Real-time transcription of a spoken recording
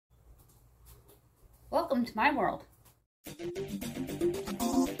Welcome to my world.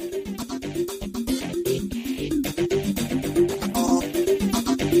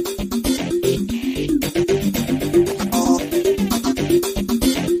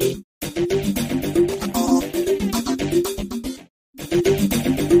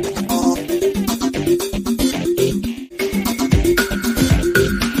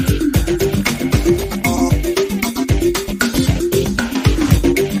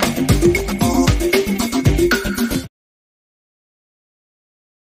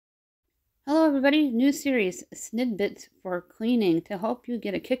 Hello everybody, new series, Snid bits for cleaning to help you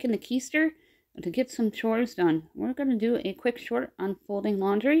get a kick in the keister to get some chores done. We're going to do a quick short on folding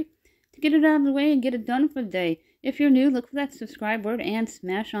laundry to get it out of the way and get it done for the day. If you're new, look for that subscribe word and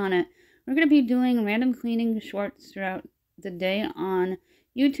smash on it. We're going to be doing random cleaning shorts throughout the day on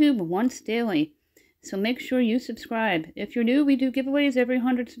YouTube once daily. So make sure you subscribe. If you're new, we do giveaways every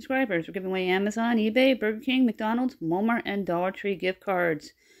 100 subscribers. We're giving away Amazon, eBay, Burger King, McDonald's, Walmart, and Dollar Tree gift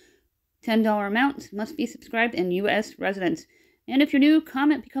cards. $10 amounts, must be subscribed, and U.S. residents. And if you're new,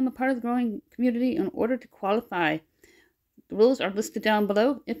 comment, become a part of the growing community in order to qualify. The rules are listed down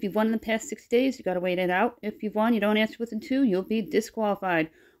below. If you've won in the past 60 days, you got to wait it out. If you've won, you don't answer within 2, you'll be disqualified.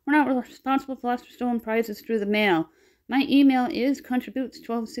 We're not responsible for lost or stolen prizes through the mail. My email is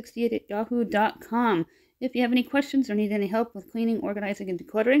contributes1268@yahoo.com. If you have any questions or need any help with cleaning, organizing, and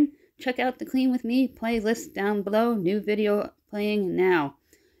decluttering, check out the Clean With Me playlist down below. New video playing now.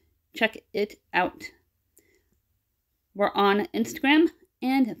 Check it out. We're on Instagram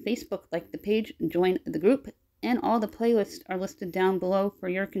and Facebook. Like the page, join the group, and all the playlists are listed down below for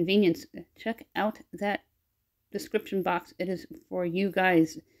your convenience. Check out that description box. It is for you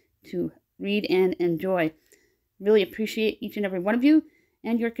guys to read and enjoy. Really appreciate each and every one of you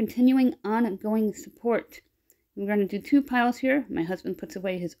and your continuing ongoing support. We're going to do 2 piles here. My husband puts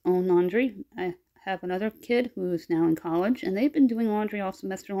away his own laundry. I have another kid who's now in college, and they've been doing laundry all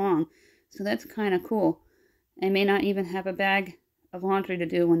semester long, so that's kind of cool. I may not even have a bag of laundry to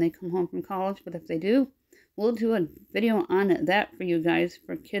do when they come home from college, but if they do, we'll do a video on that for you guys,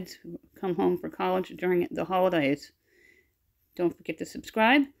 for kids who come home for college during the holidays. Don't forget to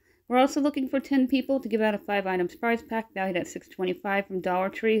subscribe. We're also looking for 10 people to give out a 5-item surprise pack valued at $6.25 from Dollar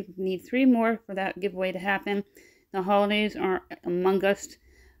Tree. We need 3 more for that giveaway to happen. The holidays are among us.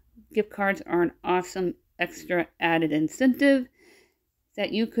 Gift cards are an awesome extra added incentive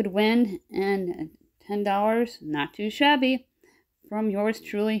that you could win, and $10, not too shabby, from yours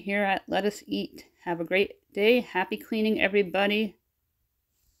truly here at Let Us Eat. Have a great day. Happy cleaning, everybody.